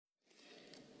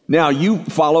Now, you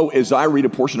follow as I read a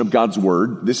portion of God's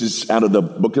Word. This is out of the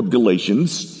book of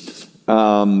Galatians.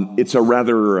 It's a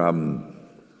rather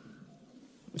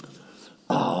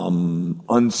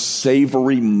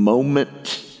unsavory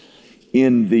moment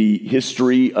in the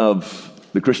history of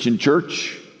the Christian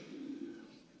church.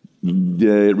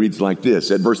 It reads like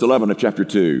this at verse 11 of chapter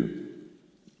 2.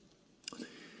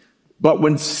 But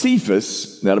when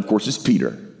Cephas, that of course is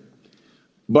Peter,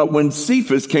 but when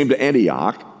Cephas came to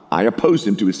Antioch, I opposed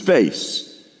him to his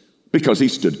face because he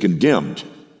stood condemned.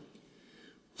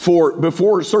 For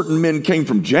before certain men came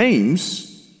from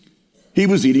James, he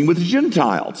was eating with the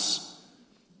Gentiles.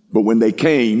 But when they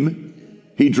came,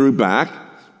 he drew back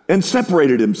and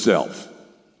separated himself,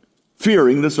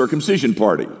 fearing the circumcision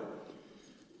party.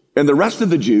 And the rest of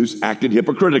the Jews acted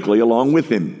hypocritically along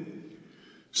with him,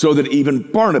 so that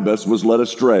even Barnabas was led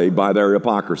astray by their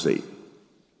hypocrisy.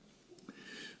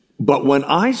 But when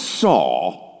I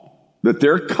saw that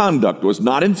their conduct was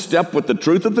not in step with the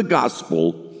truth of the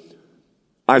gospel,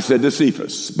 I said to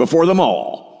Cephas, before them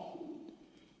all,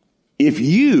 if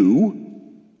you,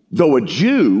 though a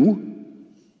Jew,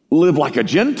 live like a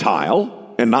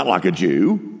Gentile and not like a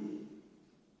Jew,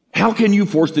 how can you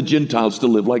force the Gentiles to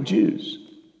live like Jews?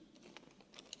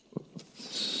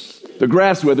 The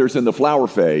grass withers and the flower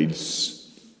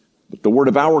fades, but the word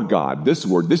of our God, this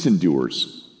word, this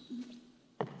endures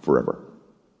forever.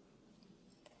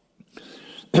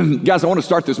 Guys, I want to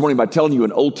start this morning by telling you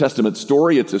an Old Testament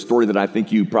story. It's a story that I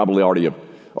think you probably already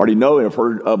know and have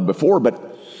heard of before.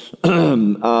 But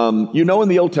in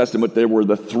the Old Testament, there were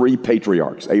the three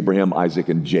patriarchs, Abraham, Isaac,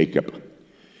 and Jacob.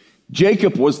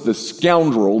 Jacob was the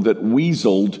scoundrel that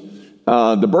weaseled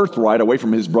the birthright away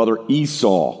from his brother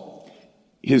Esau.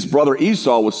 His brother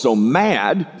Esau was so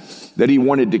mad that he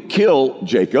wanted to kill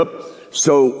Jacob.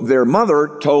 So their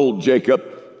mother told Jacob,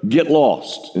 get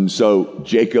lost. And so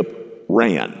Jacob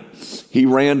ran. He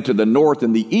ran to the north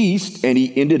and the east, and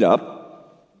he ended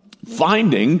up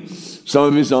finding some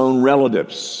of his own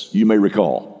relatives, you may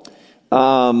recall.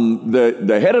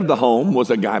 The head of the home was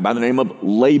a guy by the name of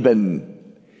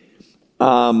Laban.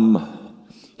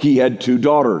 He had two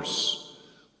daughters,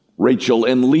 Rachel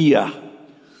and Leah.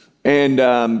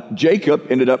 And Jacob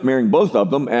ended up marrying both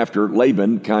of them after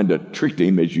Laban kind of tricked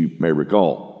him, as you may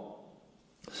recall.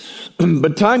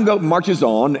 But time marches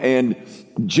on, and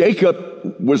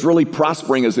Jacob was really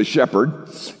prospering as a shepherd,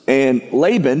 and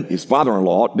Laban, his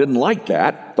father-in-law, didn't like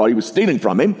that, thought he was stealing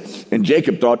from him, and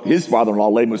Jacob thought his father-in-law,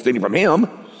 Laban, was stealing from him.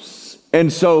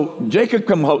 And so Jacob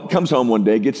comes home one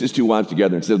day, gets his two wives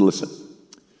together and said, listen,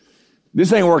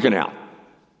 this ain't working out.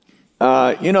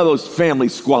 Those family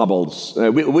squabbles,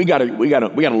 we gotta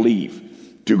leave.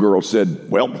 Two girls said,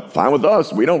 well, fine with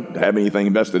us. We don't have anything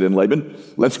invested in Laban.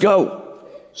 Let's go.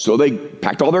 So they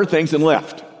packed all their things and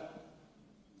left.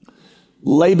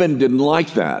 Laban didn't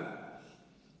like that.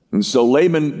 And so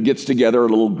Laban gets together a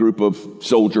little group of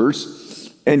soldiers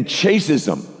and chases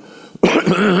them.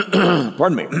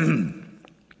 Pardon me.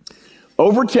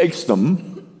 Overtakes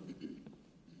them.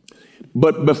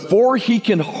 But before he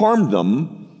can harm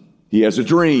them, he has a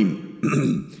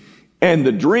dream. And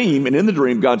in the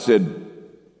dream, God said,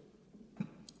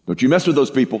 don't you mess with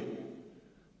those people.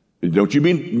 Don't you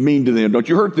be mean to them. Don't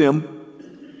you hurt them.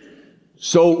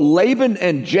 So Laban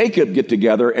and Jacob get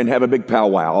together and have a big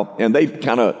powwow, and they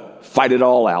kind of fight it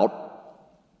all out.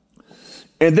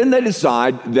 And then they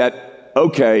decide that,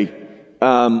 okay,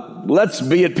 let's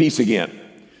be at peace again.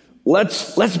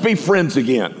 Let's be friends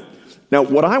again. Now,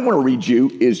 what I want to read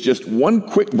you is just one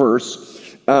quick verse.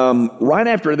 Right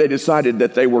after they decided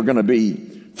that they were going to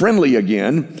be friendly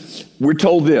again, we're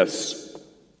told this.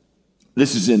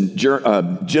 This is in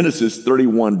Genesis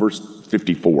 31, verse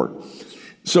 54.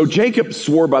 So Jacob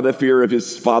swore by the fear of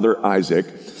his father Isaac,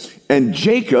 and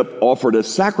Jacob offered a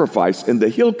sacrifice in the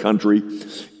hill country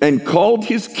and called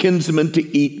his kinsmen to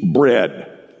eat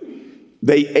bread.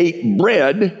 They ate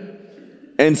bread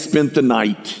and spent the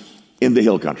night in the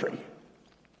hill country.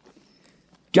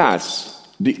 Guys,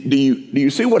 do you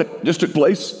see what just took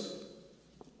place?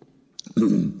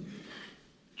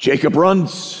 Jacob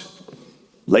runs.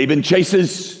 Laban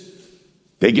chases.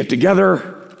 They get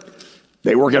together.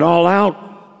 They work it all out.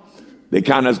 They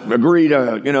kind of agree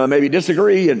to, maybe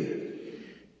disagree.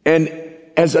 And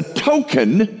as a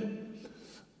token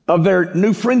of their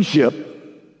new friendship,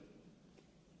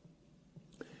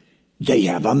 they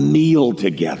have a meal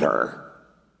together.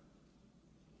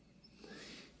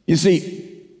 You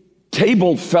see,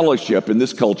 table fellowship in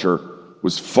this culture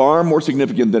was far more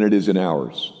significant than it is in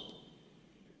ours.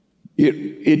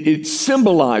 It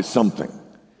symbolized something.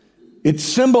 It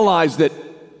symbolized that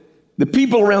the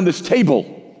people around this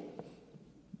table,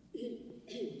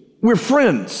 We're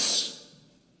friends.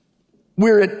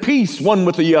 We're at peace one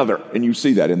with the other. And you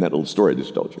see that in that little story I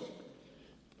just told you.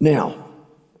 Now,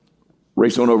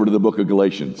 race on over to the book of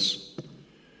Galatians.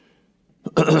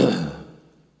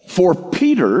 For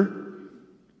Peter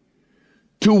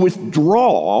to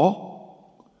withdraw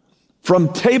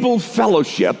from table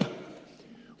fellowship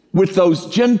with those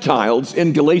Gentiles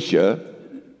in Galatia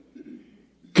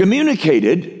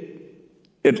communicated,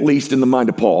 at least in the mind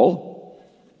of Paul,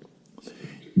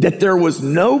 that there was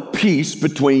no peace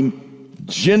between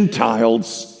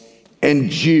Gentiles and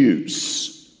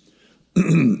Jews.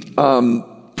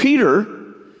 Peter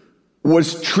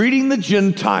was treating the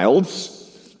Gentiles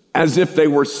as if they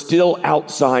were still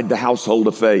outside the household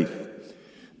of faith,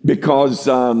 because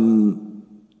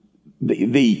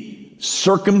the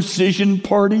circumcision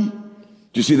party, do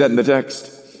you see that in the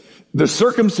text? The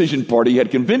circumcision party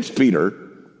had convinced Peter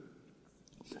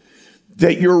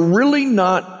that you're really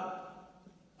not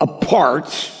a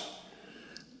part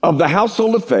of the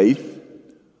household of faith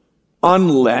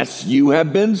unless you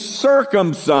have been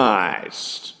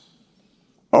circumcised.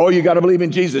 Oh, you got to believe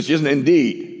in Jesus, isn't it?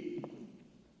 Indeed.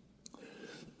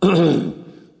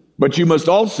 But you must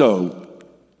also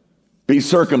be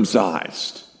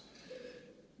circumcised.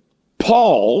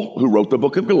 Paul, who wrote the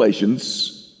book of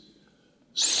Galatians,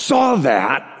 saw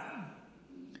that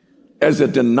as a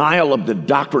denial of the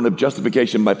doctrine of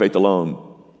justification by faith alone.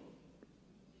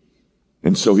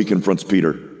 And so he confronts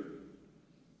Peter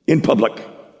in public,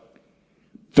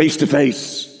 face to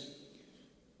face,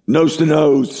 nose to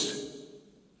nose,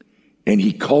 and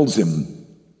he calls him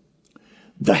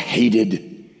the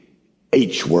hated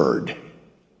H word.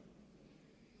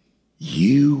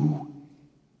 You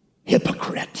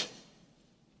hypocrite.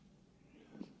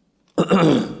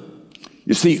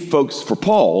 You see, folks, for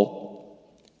Paul,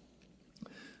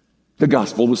 the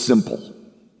gospel was simple.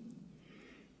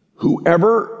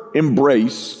 Whoever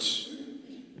embraced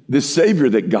the Savior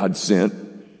that God sent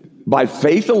by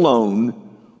faith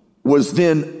alone was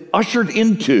then ushered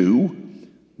into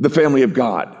the family of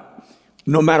God,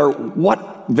 no matter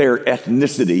what their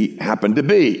ethnicity happened to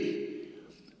be.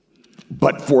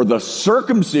 But for the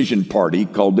circumcision party,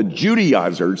 called the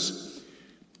Judaizers,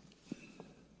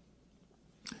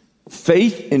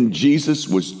 faith in Jesus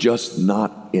was just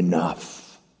not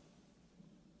enough.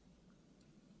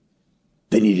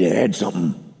 They needed to add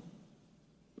something.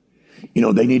 You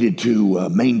know, they needed to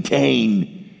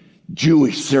maintain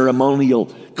Jewish ceremonial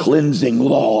cleansing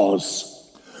laws.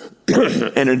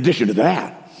 And in addition to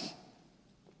that,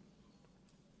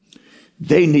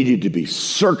 they needed to be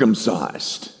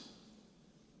circumcised.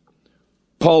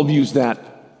 Paul views that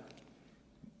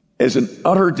as an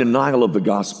utter denial of the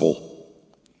gospel.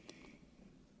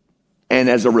 And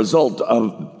as a result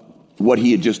of what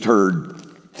he had just heard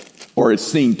or had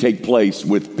seen take place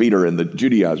with Peter and the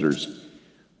Judaizers,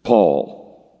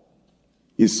 Paul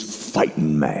is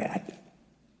fighting mad.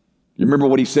 You remember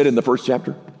what he said in the first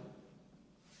chapter?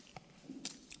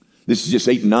 This is just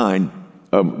 8 and 9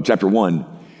 of chapter 1.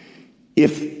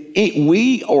 If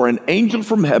we or an angel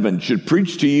from heaven should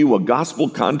preach to you a gospel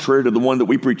contrary to the one that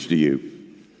we preach to you,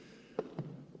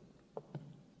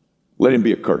 let him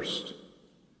be accursed.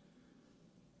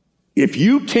 If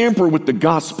you tamper with the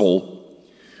gospel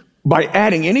by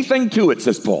adding anything to it,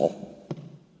 says Paul,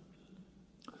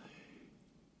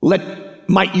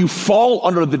 might you fall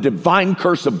under the divine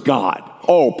curse of God.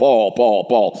 Oh, Paul.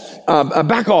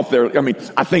 Back off there. I mean,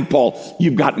 I think, Paul,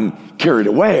 you've gotten carried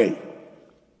away.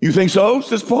 You think so,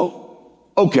 says Paul?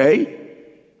 Okay.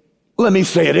 Let me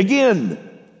say it again.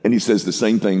 And he says the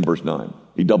same thing, verse 9.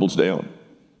 He doubles down.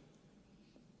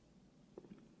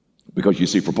 Because you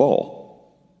see, for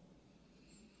Paul,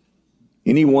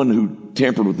 anyone who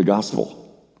tampered with the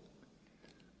gospel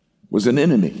was an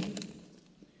enemy,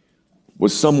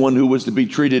 was someone who was to be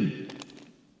treated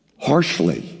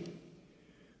harshly.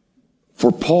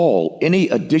 For Paul, any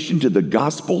addition to the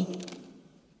gospel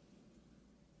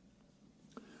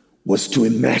was to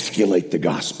emasculate the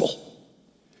gospel.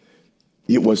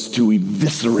 It was to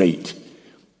eviscerate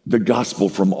the gospel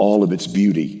from all of its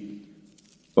beauty.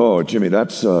 Oh, Jimmy,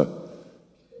 that's a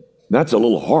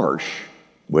little harsh.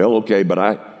 Well, okay, but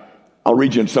I'll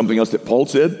read you something else that Paul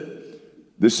said.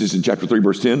 This is in chapter 3,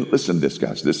 verse 10. Listen to this,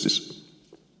 guys. This is,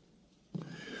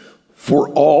 for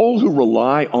all who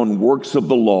rely on works of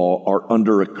the law are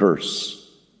under a curse.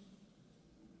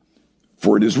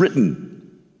 For it is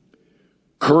written,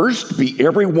 cursed be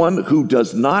everyone who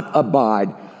does not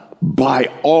abide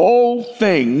by all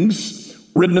things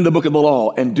written in the book of the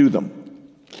law and do them.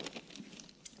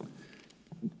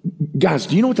 Guys,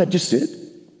 do you know what that just said?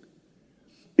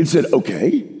 It said,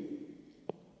 okay,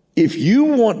 if you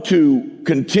want to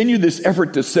continue this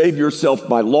effort to save yourself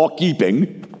by law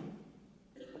keeping,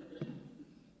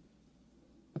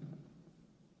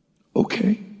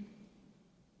 okay.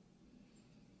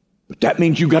 But that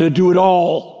means you got to do it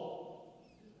all.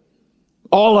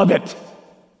 All of it.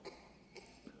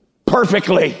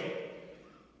 Perfectly.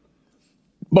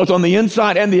 Both on the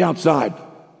inside and the outside.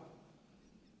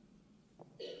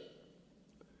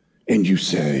 And you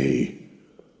say,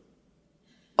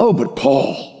 oh, but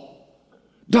Paul,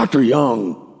 Dr.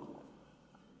 Young,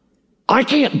 I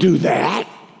can't do that.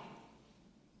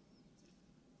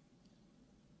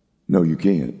 No, you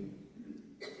can't.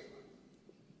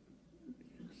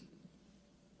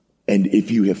 And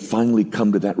if you have finally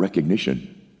come to that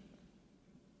recognition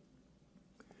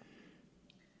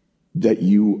that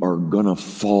you are going to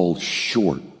fall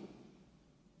short,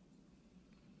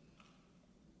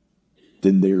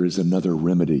 then there is another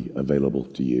remedy available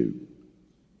to you.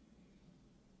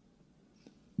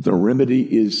 The remedy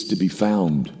is to be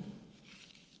found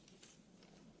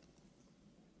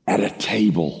at a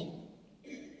table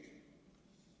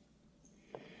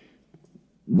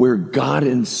where God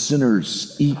and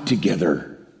sinners eat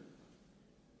together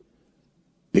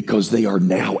because they are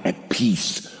now at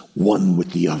peace one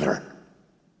with the other.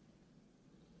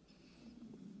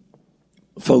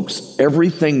 Folks,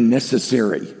 everything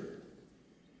necessary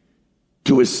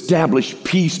to establish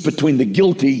peace between the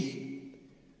guilty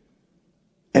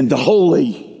and the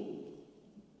holy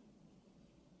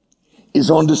is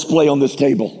on display on this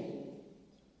table.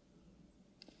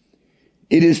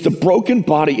 It is the broken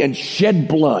body and shed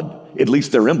blood, at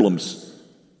least they're emblems,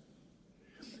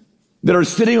 that are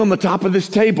sitting on the top of this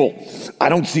table. I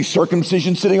don't see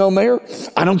circumcision sitting on there.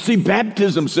 I don't see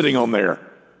baptism sitting on there.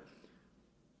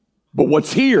 But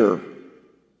what's here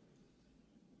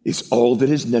is all that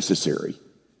is necessary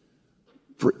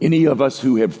for any of us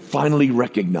who have finally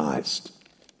recognized,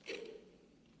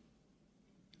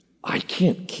 I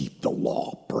can't keep the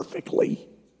law perfectly.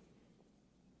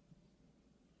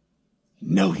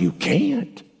 No, you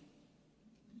can't.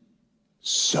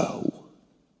 So,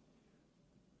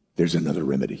 there's another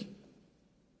remedy.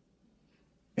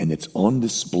 And it's on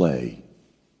display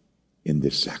in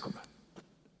this sacrament.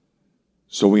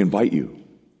 So we invite you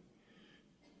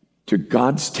to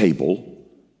God's table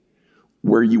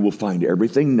where you will find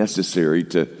everything necessary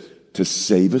to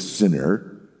save a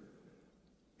sinner.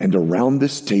 And around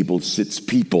this table sits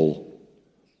people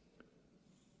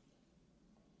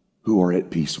who are at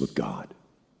peace with God.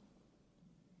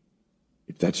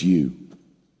 If that's you,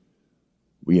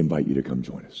 we invite you to come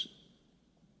join us.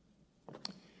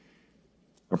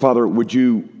 Our Father, would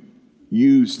you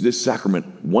use this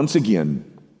sacrament once again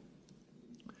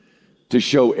to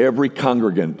show every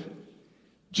congregant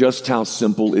just how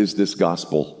simple is this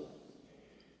gospel?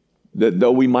 That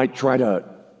though we might try to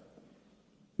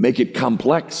make it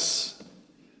complex,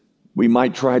 we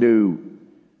might try to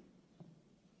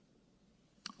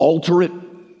alter it,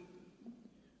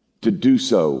 to do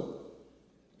so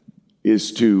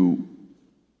is to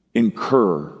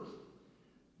incur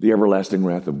the everlasting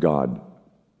wrath of God.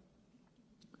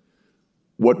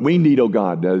 What we need, oh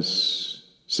God, as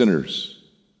sinners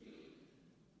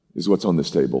is what's on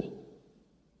this table.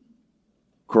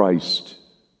 Christ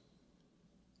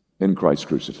and Christ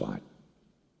crucified.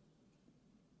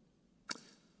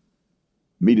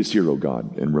 Meet us here, oh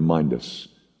God, and remind us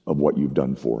of what you've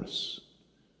done for us.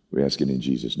 We ask it in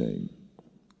Jesus' name.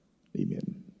 Amen.